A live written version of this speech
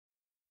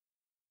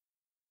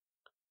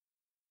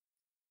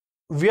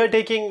We are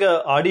taking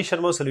R.D.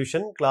 Sharma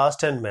solution, class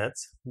 10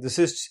 maths. This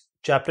is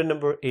chapter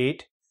number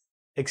 8.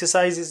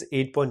 Exercise is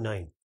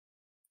 8.9.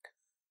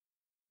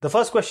 The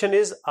first question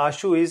is,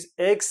 Ashu is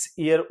X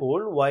year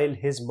old while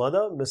his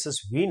mother, Mrs.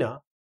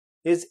 Veena,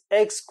 is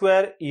X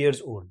square years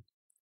old.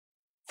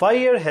 5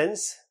 years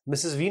hence,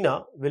 Mrs.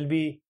 Veena will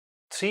be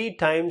 3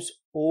 times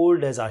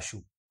old as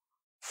Ashu.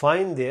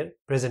 Find their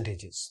present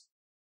ages.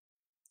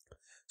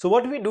 So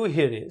what we do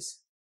here is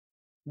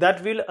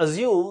that we'll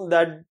assume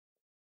that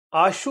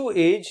Ashu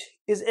age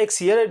is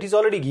X year. It is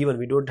already given.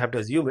 We don't have to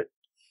assume it.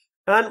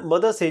 And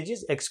mother's age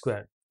is X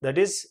square. That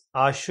is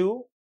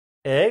Ashu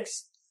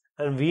X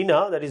and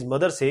Veena, that is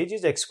mother's age,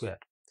 is X square.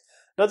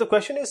 Now the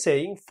question is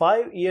saying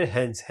 5 year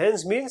hence.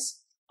 Hence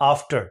means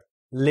after,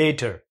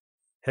 later.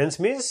 Hence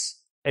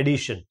means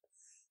addition.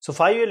 So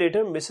 5 years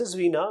later, Mrs.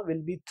 Veena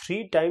will be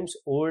 3 times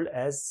old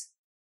as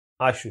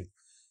Ashu.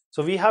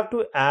 So we have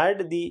to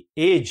add the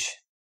age,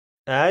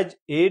 add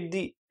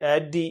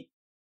the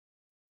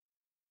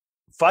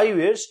 5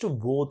 years to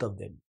both of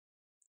them.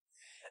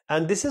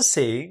 And this is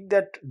saying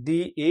that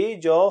the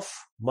age of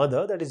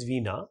mother, that is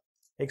Veena,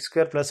 X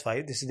square plus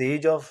 5, this is the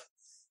age of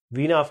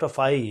Veena after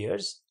 5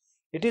 years.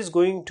 It is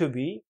going to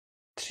be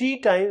 3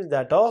 times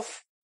that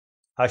of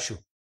Ashu.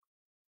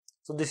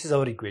 So this is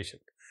our equation.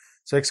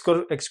 So x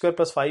square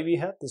plus 5 we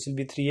have. This will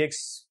be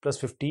 3x plus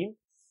 15.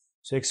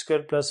 So x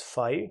square plus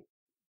 5.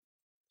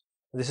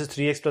 This is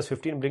 3x plus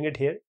 15. Bring it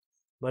here.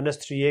 Minus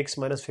 3x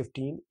minus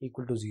 15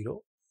 equal to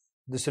 0.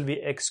 This will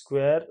be x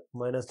square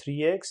minus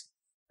 3x.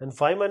 And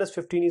 5 minus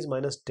 15 is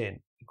minus 10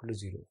 equal to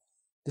 0.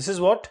 This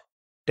is what?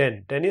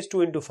 10. 10 is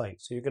 2 into 5.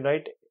 So you can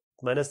write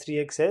minus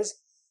 3x as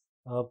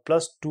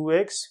plus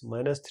 2x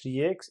minus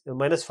 3x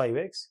minus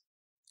 5x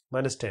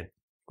minus 10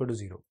 equal to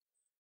 0.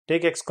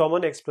 Take x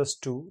common, x plus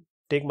 2.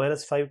 Take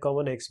minus 5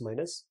 common, x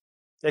minus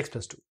x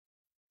plus 2.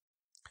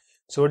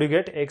 So what do you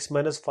get? X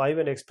minus 5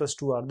 and x plus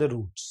 2 are the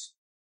roots.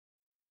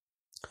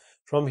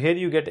 From here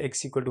you get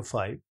x equal to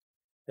 5.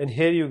 And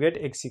here you get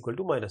x equal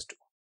to minus 2.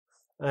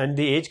 And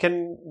the age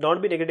can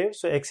not be negative,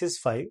 so x is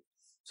 5.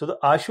 So the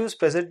Ashu's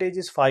present age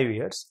is 5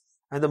 years.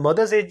 And the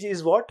mother's age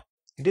is what?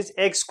 It is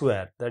x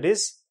square. That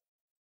is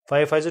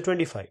 5 5 is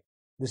 25.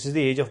 This is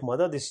the age of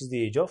mother. This is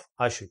the age of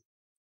Ashu.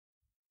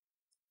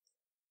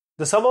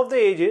 The sum of the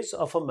ages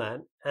of a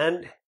man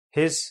and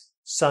his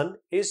son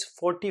is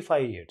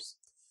 45 years.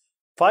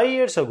 5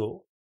 years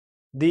ago,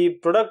 the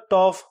product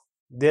of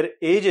their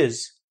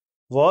ages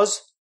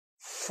was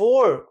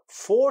 4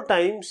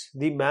 times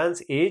the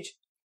man's age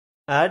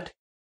at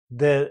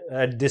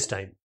this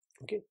time.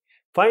 Okay,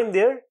 find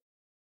their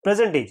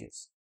present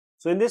ages.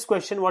 So in this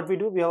question, what we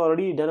do, we have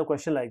already done a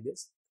question like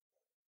this.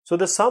 So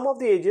the sum of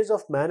the ages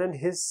of man and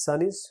his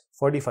son is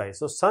 45.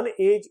 So son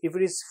age, if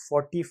it is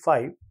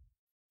 45,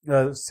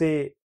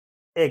 say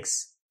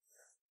x,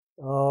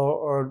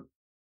 or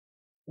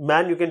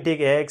man you can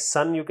take x,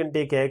 son you can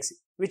take x,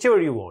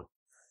 whichever you want.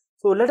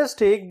 So let us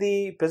take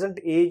the present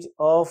age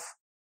of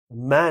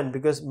man,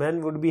 because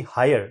man would be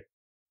higher.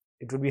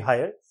 It would be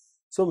higher.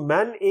 So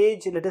man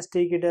age, let us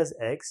take it as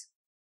x.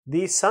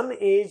 The son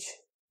age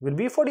will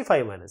be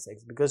 45 minus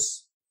x,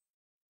 because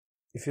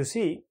if you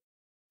see,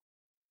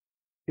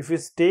 if we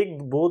take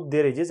both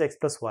their ages x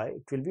plus y,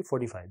 it will be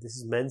 45. This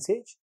is man's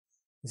age,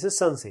 this is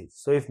son's age.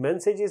 So if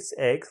man's age is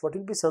x, what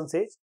will be son's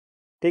age?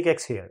 Take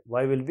x here,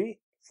 y will be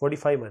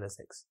 45 minus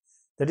x.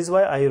 That is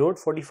why I wrote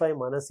 45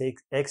 minus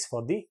x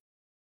for the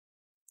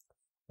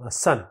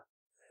son.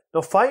 Now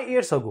 5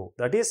 years ago,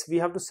 that is, we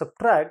have to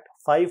subtract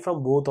 5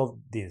 from both of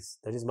these,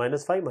 that is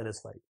minus 5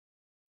 minus 5.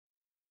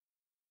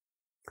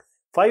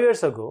 5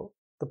 years ago,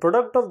 the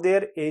product of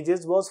their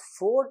ages was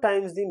 4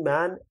 times the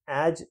man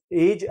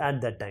age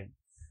at that time.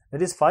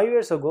 That is 5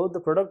 years ago,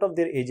 the product of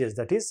their ages,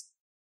 that is,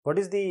 what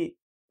is the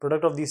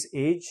product of this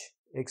age?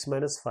 X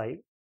minus 5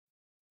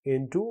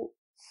 into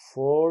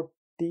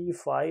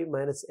 45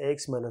 minus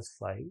x minus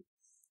 5.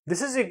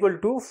 This is equal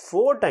to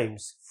 4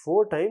 times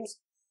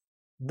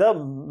the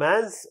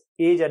man's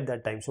age at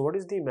that time. So what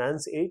is the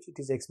man's age? It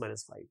is x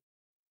minus 5.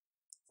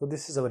 So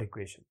this is our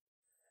equation.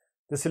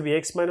 This will be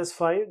x minus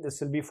 5.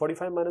 This will be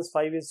 45 minus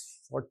 5 is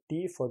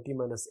 40. 40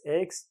 minus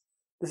x.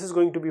 This is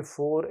going to be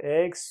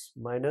 4x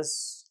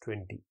minus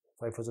 20.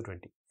 5 4 is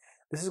 20.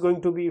 This is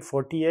going to be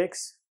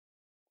 40x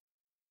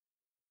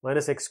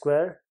minus x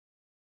square.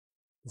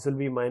 This will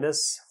be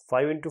minus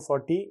 5 into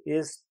 40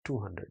 is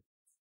 200.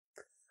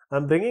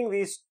 I'm bringing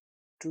these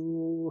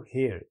two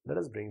here. Let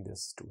us bring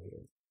this to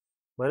here.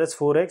 Minus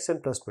 4x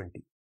and plus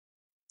 20.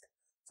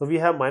 So we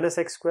have minus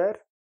x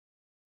square.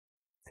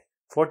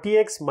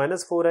 40x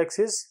minus 4x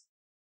is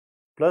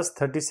plus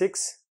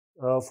 36.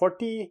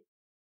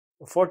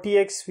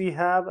 40x we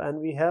have,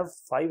 and we have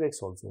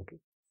 5x also. Okay,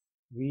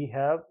 we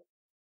have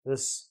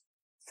this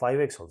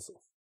 5x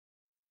also.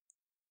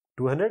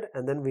 200,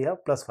 and then we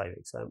have plus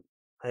 5x.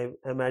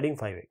 I'm adding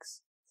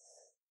 5x.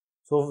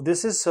 So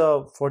this is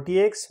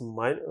 40x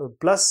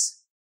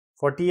plus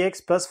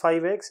 40x plus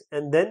 5x,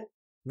 and then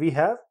we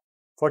have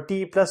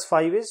 40 plus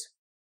 5 is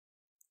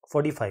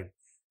 45.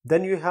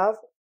 Then you have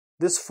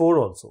this 4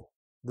 also.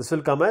 This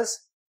will come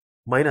as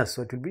minus,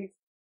 so it will be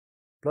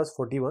plus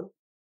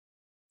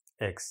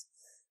 41x.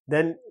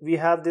 Then we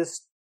have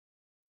this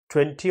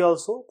 20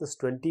 also, this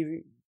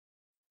 20,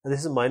 and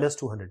this is minus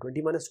 200.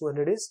 20 minus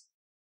 200 is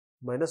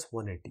minus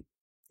 180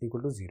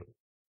 equal to 0.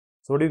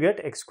 So what do you get?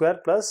 X square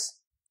plus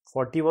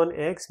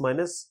 41x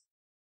minus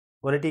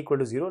 180 equal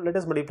to 0. Let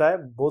us multiply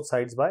both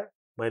sides by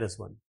minus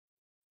 1.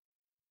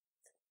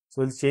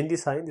 So we'll change the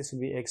sign. This will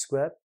be x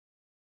square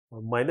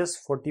minus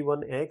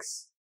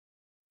 41x.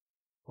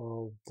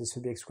 This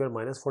will be x square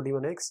minus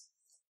 41x,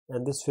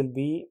 and this will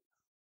be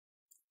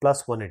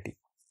plus 180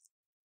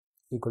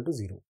 equal to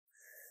 0.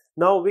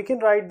 Now we can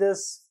write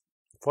this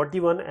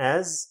 41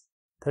 as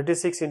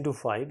 36 into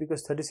 5,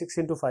 because 36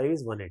 into 5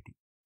 is 180.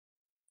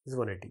 This is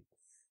 180.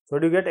 So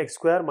what do you get? X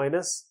square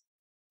minus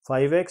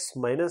 5x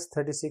minus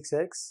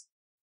 36x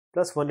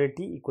plus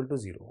 180 equal to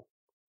 0.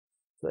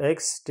 So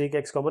x, take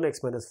x common,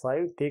 x minus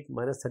 5, take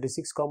minus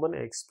 36 common,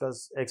 x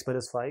plus x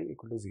minus 5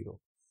 equal to 0.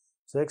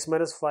 So x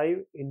minus 5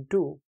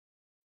 into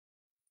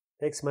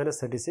x minus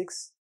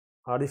 36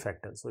 are the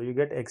factors. So you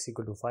get x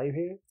equal to 5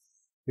 here,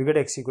 you get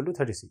x equal to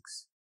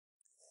 36.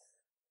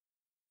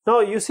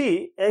 Now you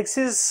see x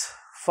is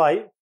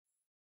 5.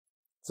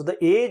 So the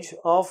age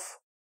of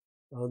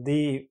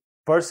the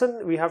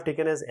person we have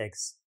taken as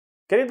x.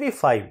 Can it be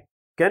 5?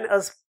 Can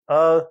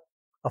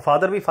a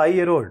father be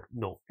 5-year-old?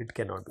 No, it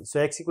cannot be.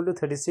 So x equal to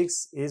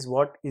 36 is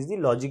what is the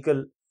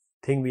logical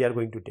thing we are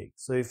going to take.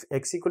 So if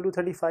x equal to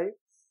 35,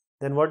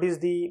 then what is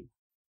the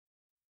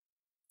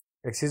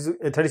x is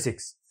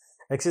 36?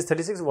 X is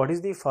 36. What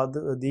is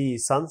the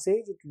son's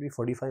age? It will be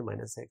 45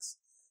 minus x.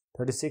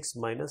 36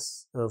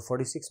 minus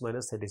 46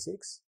 minus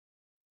 36.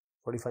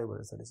 45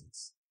 minus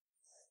 36.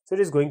 So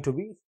it is going to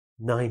be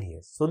 9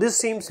 years. So this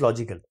seems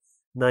logical.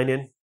 9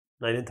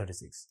 and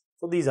 36.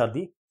 So these are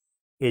the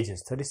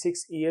ages.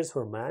 36 years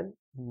for man,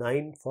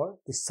 9 for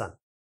the son.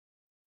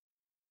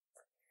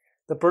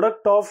 The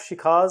product of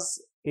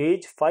Shikha's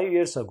age 5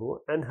 years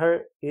ago and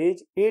her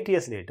age 8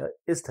 years later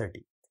is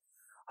 30.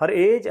 Her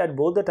age at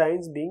both the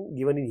times being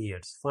given in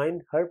years.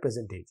 Find her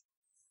present age.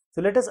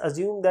 So let us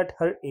assume that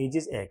her age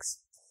is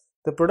x.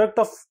 The product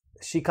of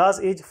Shikha's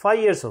age 5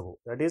 years ago,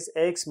 that is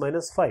x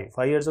minus 5.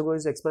 5 years ago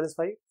is x minus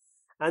 5.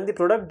 And the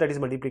product, that is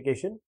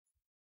multiplication.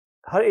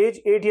 Her age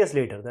 8 years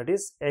later, that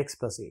is x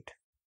plus 8.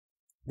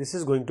 This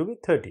is going to be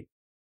 30.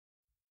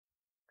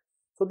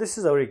 So this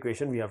is our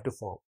equation we have to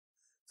form.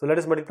 So let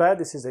us multiply.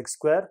 This is x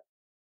square.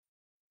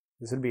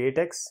 This will be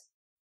 8x.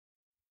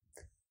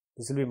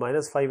 This will be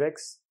minus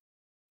 5x.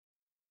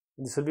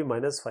 This will be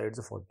minus 5,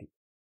 it's 40.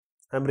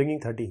 I am bringing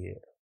 30 here.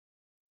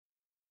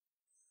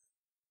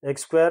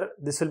 X square,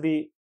 this will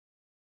be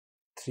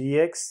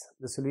 3x.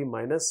 This will be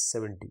minus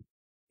 70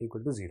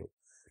 equal to 0.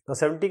 Now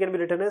 70 can be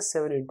written as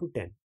 7 into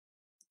 10.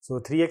 So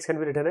 3x can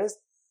be written as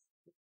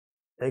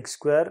x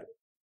square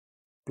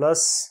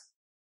plus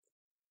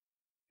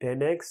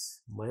 10x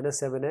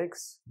minus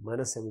 7x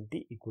minus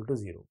 70 equal to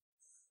 0.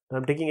 Now I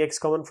am taking x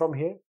common from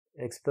here,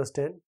 x plus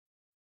 10.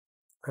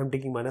 I am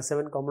taking minus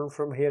 7 common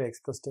from here, x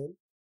plus 10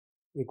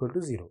 equal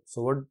to 0.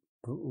 So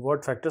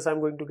what factors I am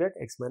going to get?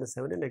 X minus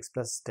 7 and x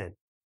plus 10.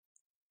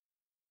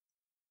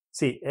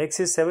 See, x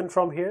is 7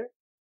 from here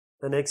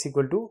and x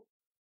equal to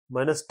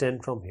minus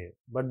 10 from here.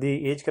 But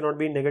the age cannot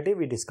be negative,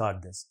 we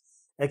discard this.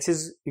 X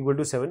is equal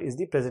to 7 is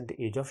the present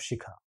age of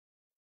Shikha.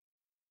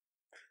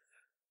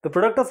 The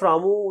product of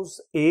Ramu's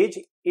age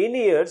in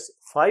years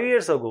 5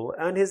 years ago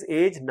and his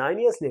age 9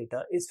 years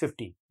later is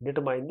 50.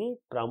 Determine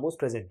the Ramu's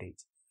present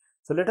age.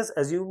 So let us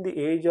assume the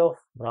age of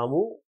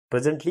Ramu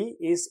presently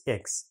is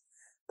x.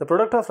 The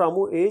product of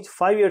Ramu age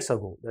 5 years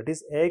ago, that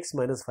is x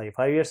minus 5.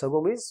 5 years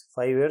ago means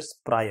 5 years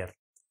prior.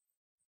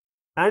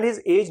 And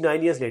his age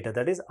 9 years later,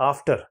 that is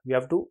after. We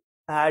have to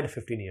add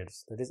 15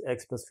 years, that is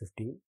x plus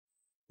 15.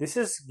 This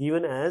is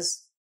given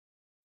as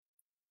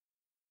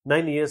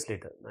 9 years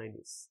later, 9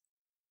 years.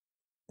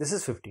 This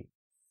is 15.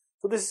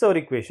 So this is our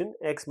equation,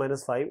 x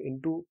minus 5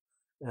 into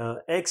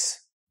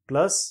x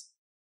plus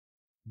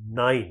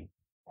 9.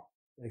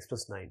 X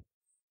plus 9.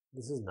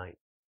 This is 9.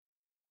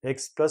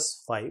 X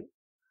plus 5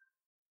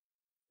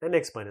 and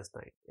x minus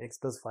 9. X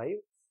plus 5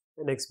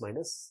 and x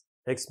minus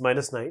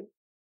 9.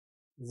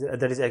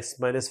 That is x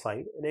minus 5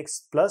 and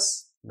x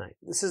plus 9.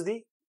 This is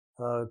the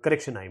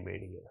correction I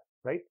made here,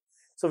 right?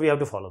 So we have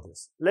to follow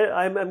this.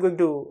 I'm going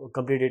to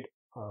complete it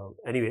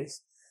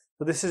anyways.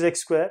 So this is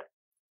x square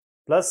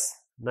plus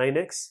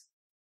 9x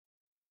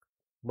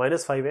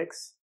minus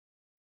 5x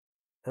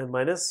and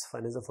minus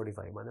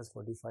 45. Minus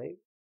 45.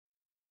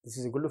 This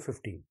is equal to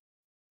 15.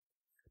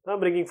 Now I'm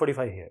bringing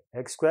 45 here.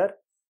 X square,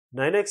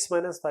 9x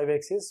minus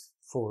 5x is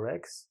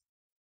 4x.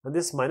 And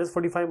this minus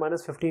 45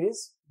 minus 15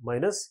 is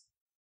minus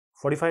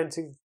 45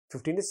 and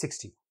 15 is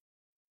 60.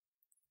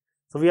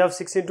 So we have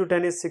 6 into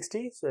 10 is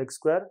 60. So x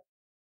square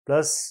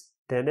plus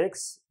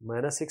 10x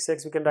minus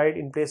 6x we can write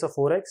in place of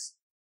 4x.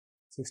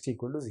 60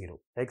 equal to 0.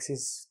 X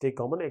is, take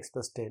common, x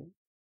plus 10.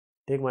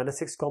 Take minus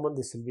 6 common,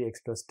 this will be x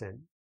plus 10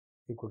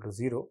 equal to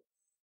 0.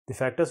 The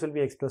factors will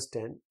be x plus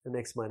 10 and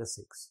x minus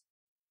 6.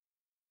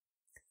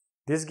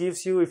 This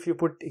gives you, if you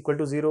put equal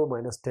to 0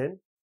 minus 10,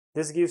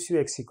 this gives you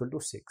x equal to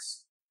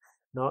 6.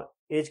 Now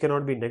age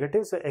cannot be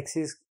negative, so x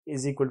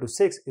is equal to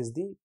 6 is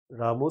the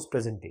Ramu's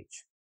present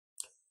age.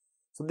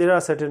 So there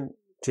are certain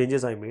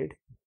changes I made.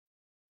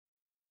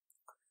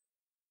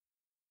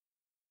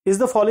 Is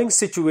the following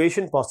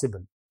situation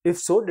possible? If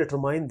so,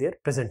 determine their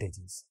present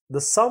ages. The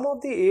sum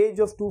of the age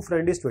of two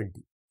friends is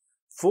 20.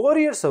 4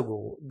 years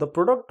ago, the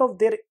product of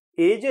their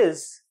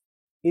ages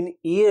in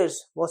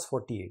years was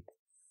 48.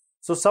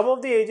 So sum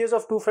of the ages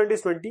of two friends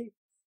is 20.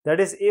 That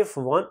is, if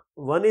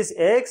one is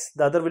x,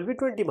 the other will be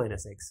 20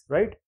 minus x,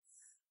 right?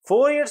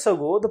 4 years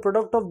ago, the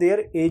product of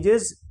their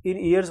ages in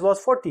years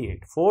was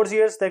 48. 4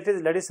 years, that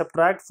is, let us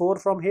subtract 4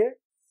 from here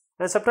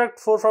and subtract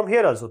 4 from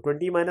here also.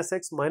 20 minus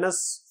x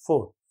minus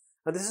 4.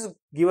 And this is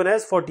given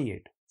as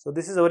 48. So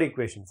this is our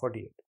equation,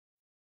 48.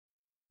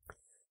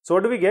 So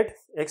what do we get?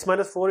 X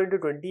minus 4 into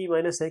 20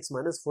 minus x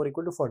minus 4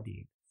 equal to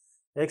 48.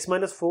 X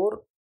minus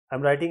 4, I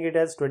am writing it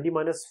as 20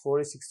 minus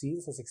 4 is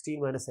 16. So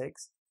 16 minus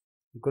x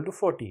equal to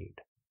 48.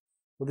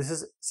 So this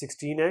is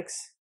 16x.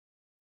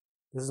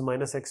 This is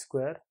minus x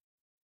square.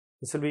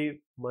 This will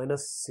be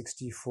minus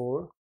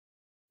 64.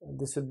 And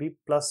this will be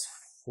plus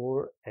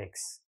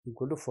 4x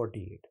equal to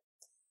 48.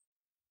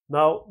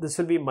 Now this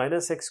will be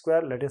minus x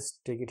square. Let us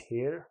take it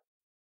here.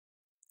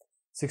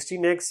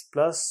 16x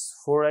plus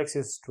 4x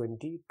is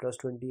 20 plus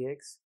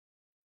 20x.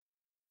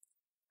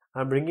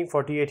 I'm bringing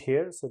 48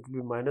 here, so it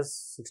will be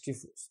minus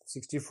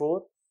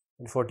 64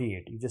 and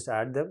 48. You just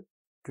add them.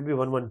 It will be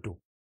 112,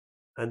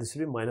 and this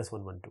will be minus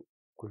 112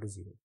 equal to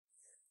 0.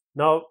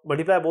 Now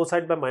multiply both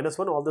sides by minus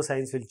 1. All the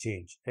signs will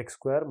change. X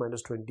square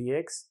minus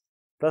 20x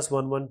plus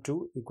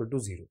 112 equal to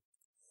 0.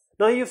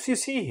 Now if you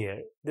see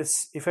here,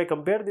 this, if I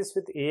compare this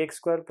with ax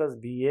square plus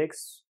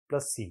bx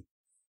plus c,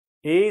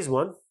 a is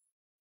 1,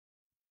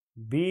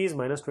 b is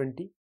minus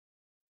 20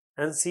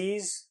 and c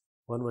is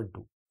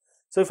 112.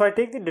 So if I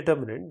take the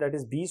determinant, that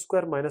is b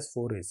square minus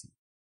 4ac,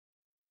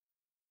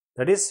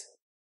 that is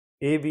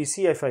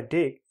abc, if I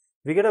take,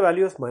 we get a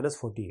value of minus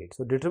 48.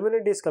 So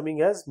determinant is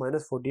coming as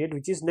minus 48,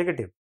 which is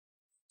negative.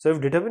 So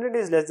if determinant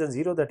is less than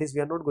 0, that is,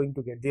 we are not going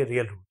to get the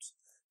real roots.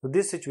 So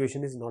this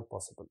situation is not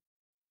possible.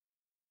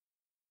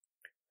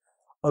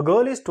 A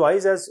girl is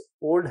twice as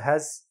old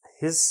as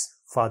his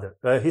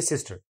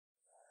sister.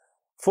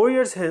 4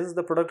 years hence,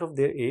 the product of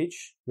their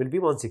age will be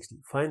 160.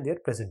 Find their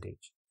present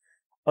age.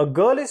 A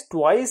girl is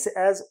twice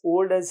as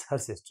old as her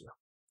sister.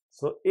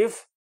 So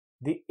if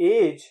the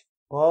age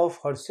of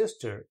her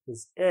sister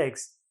is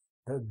x,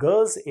 the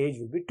girl's age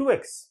will be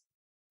 2x.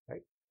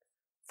 Right?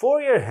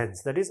 4 years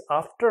hence, that is,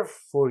 after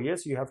 4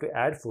 years, you have to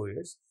add 4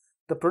 years.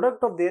 The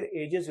product of their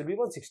ages will be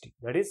 160.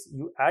 That is,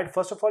 you add,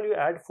 first of all, you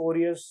add 4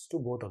 years to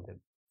both of them.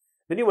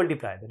 Then you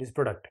multiply, that is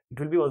product. It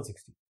will be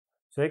 160.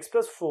 So x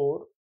plus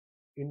 4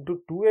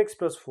 into 2x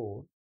plus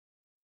 4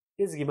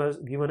 is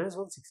given as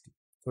 160.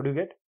 What do you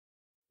get?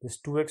 This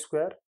 2x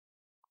square.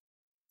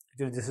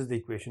 This is the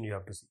equation you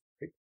have to see.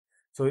 Right?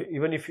 So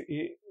even if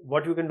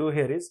what you can do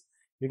here is,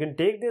 you can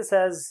take this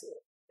as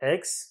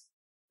x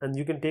and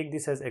you can take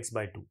this as x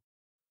by 2.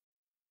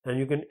 And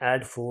you can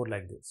add 4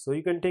 like this. So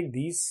you can take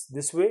these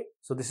this way.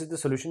 So this is the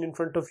solution in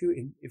front of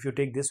you. If you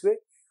take this way,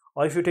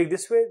 or if you take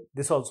this way,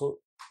 this also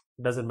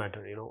doesn't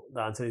matter.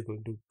 The answer is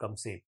going to come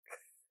same.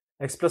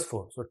 X plus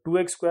 4. So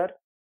 2x square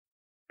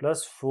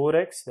plus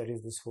 4x, that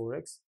is this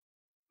 4x,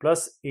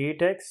 plus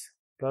 8x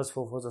plus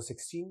 4 4s are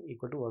 16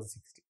 equal to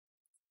 160.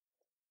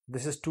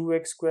 This is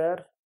 2x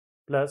square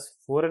plus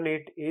 4 and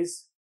 8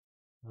 is,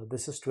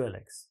 this is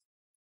 12x.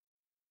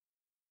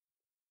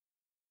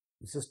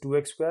 This is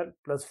 2x square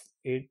plus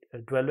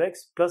 12x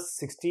plus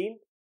 16.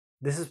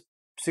 This is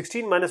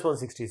 16 minus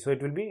 160. So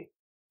it will be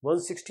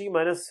 160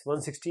 minus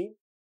 116.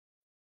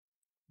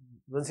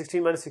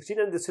 116 minus 16,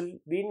 and this will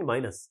be in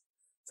minus.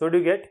 So what do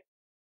you get?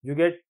 You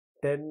get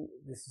 10,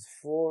 this is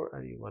 4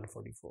 and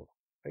 144,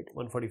 right?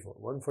 144.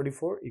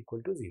 144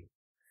 equal to 0.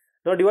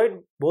 Now divide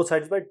both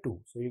sides by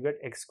 2. So you get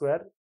x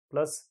square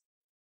plus,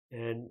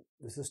 and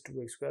this is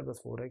 2x square plus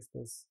 4x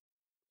plus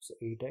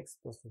 8x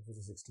plus 4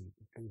 is 16.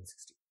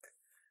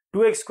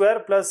 2x square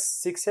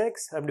plus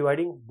 6x, I am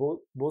dividing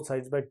both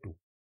sides by 2.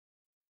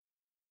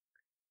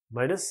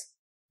 Minus,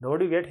 now what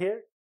do you get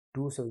here?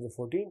 2 7 is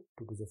 14,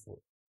 2 2 is 4,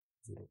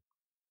 0.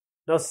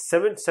 Now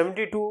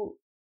 72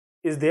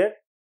 is there.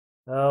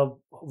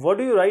 What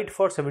do you write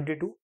for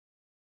 72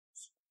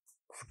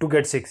 to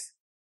get 6?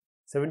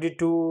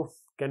 72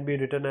 can be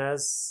written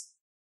as,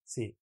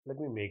 see, let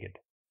me make it.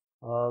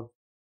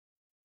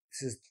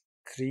 This is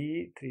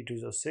 3, 3 2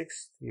 is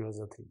 6, 3 1 is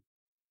 3.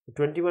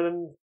 21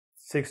 and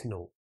 6,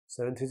 no.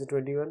 7 3 is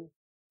 21,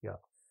 yeah.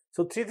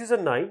 So 3 3 is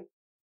 9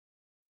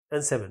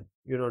 and 7,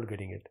 you're not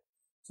getting it.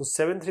 So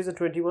 7 3 is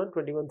 21,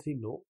 21 3,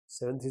 no.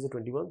 7 3 is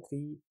 21,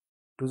 3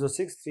 2 is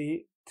 6,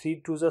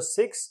 3 2 is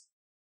 6,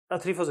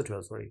 3 4 is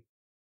 12, sorry.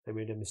 I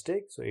made a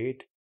mistake. So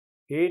 8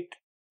 3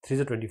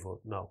 is 24.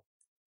 Now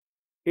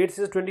 8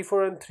 is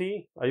 24 and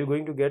 3, are you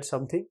going to get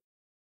something?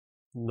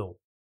 No.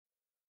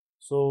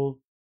 So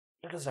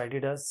let us write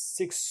it as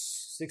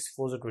 6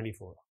 4 is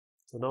 24.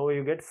 So now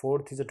you get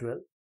 4 3 is 12,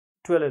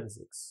 12 and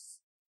 6.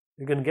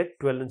 You can get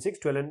 12 and 6,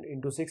 12 and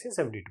into 6 is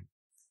 72.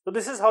 So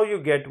this is how you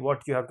get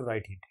what you have to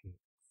write it here.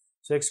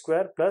 So x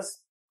square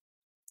plus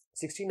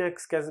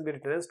 16x can be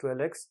written as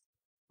 12x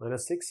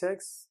minus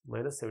 6x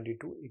minus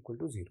 72 equal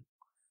to 0.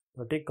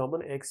 Now take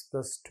common x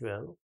plus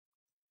 12.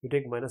 You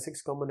take minus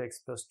 6 common, x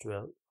plus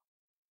 12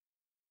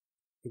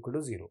 equal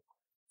to 0.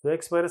 So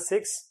x minus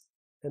 6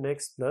 and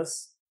x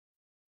plus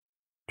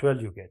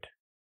 12 you get.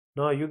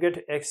 Now you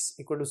get x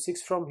equal to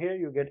 6 from here,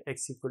 you get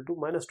x equal to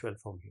minus 12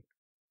 from here.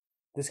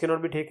 This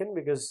cannot be taken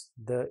because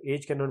the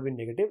age cannot be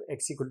negative,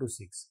 x equal to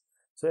 6.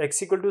 So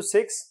x equal to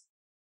 6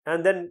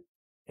 and then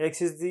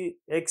x is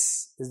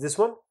this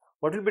one.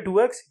 What will be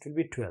 2x? It will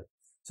be 12.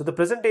 So the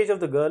present age of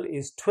the girl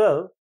is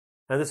 12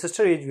 and the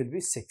sister age will be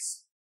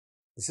 6.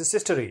 This is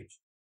sister age.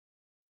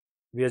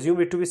 We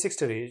assume it to be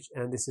sister age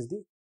and this is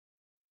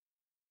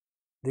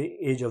the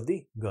age of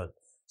the girl.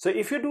 So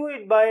if you do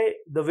it by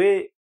the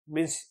way,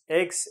 means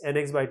x and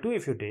x by 2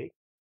 if you take,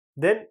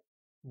 then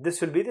this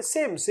will be the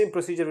same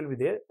procedure will be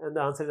there and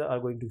the answers are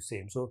going to be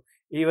same. So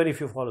even if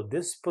you follow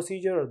this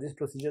procedure or this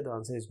procedure, the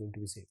answer is going to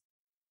be same.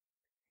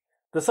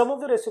 The sum of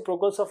the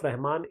reciprocals of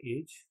Rahman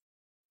age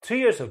 3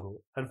 years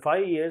ago and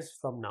 5 years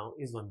from now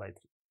is 1 by 3.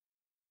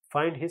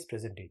 Find his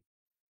present age.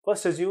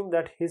 First assume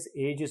that his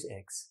age is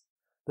x.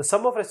 The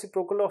sum of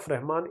reciprocal of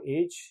Rahman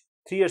age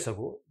 3 years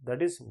ago,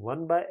 that is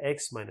 1 by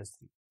x minus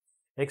 3.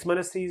 X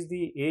minus 3 is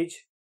the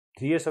age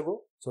 3 years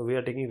ago, so we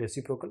are taking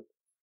reciprocal.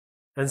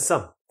 And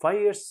sum 5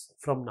 years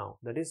from now,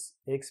 that is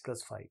x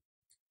plus 5.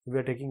 We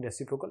are taking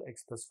reciprocal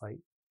x plus 5.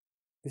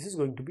 This is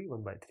going to be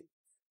 1 by 3.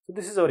 So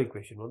this is our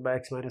equation, 1 by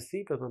x minus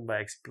 3 plus 1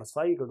 by x plus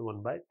 5 equal to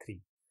 1 by 3.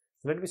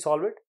 So let me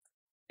solve it.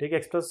 Take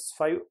x plus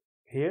 5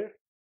 here.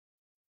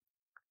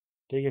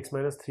 Take x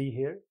minus 3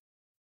 here.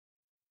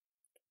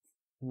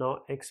 Now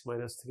x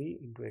minus 3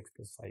 into x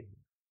plus 5 here.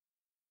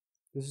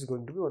 This is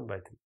going to be 1 by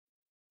 3.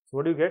 So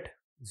what do you get?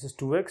 This is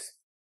 2x.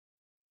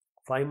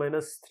 5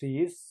 minus 3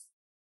 is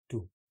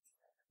 2.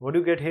 What do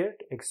you get here?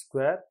 X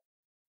square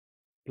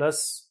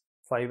plus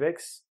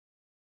 5x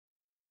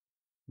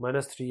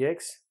minus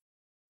 3x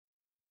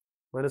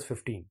minus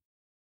 15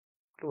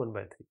 to 1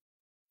 by 3.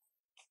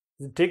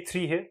 You take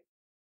 3 here.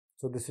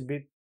 So this will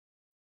be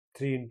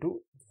 3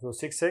 into, so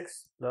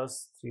 6x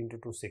plus 3 into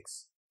 2,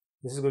 6.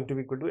 This is going to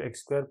be equal to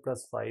x square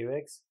plus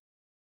 5x.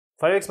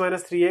 5x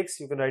minus 3x,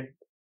 you can write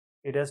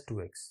it as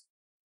 2x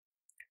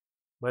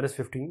minus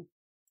 15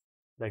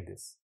 like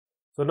this.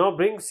 So now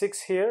bring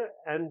 6 here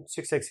and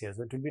 6x here.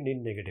 So it will be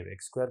negative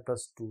x square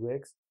plus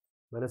 2x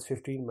minus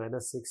 15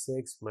 minus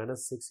 6x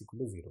minus 6 equal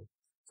to 0.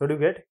 So do you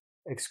get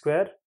x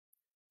square?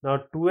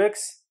 Now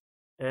 2x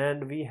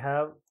and we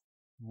have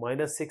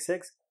minus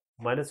 6x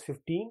minus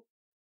 15.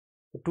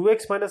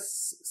 2x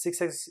minus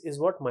 6x is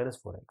what? Minus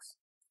 4x.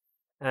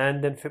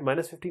 And then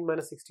minus 15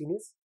 minus 16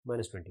 is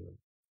minus 21.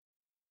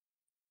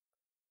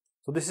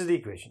 So this is the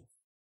equation.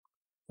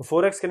 So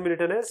 4x can be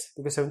written as,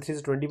 because 7 3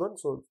 is 21,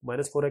 so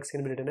minus 4x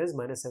can be written as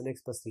minus 7x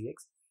plus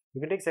 3x.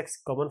 You can take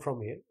x common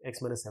from here,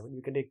 x minus 7.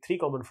 You can take 3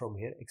 common from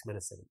here, x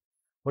minus 7.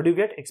 What do you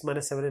get? X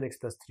minus 7 and x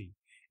plus 3.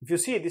 If you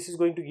see, this is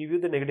going to give you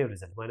the negative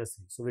result, minus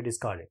 3. So we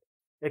discard it.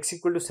 X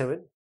equal to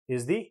 7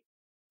 is the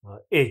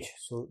age.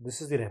 So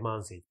this is the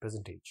Rahman's age,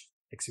 present age.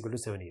 X equal to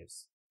 7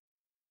 years.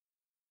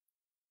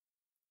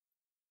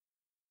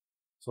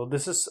 So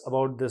this is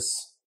about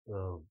this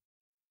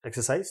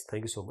exercise.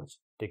 Thank you so much.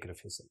 Take care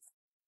of yourself.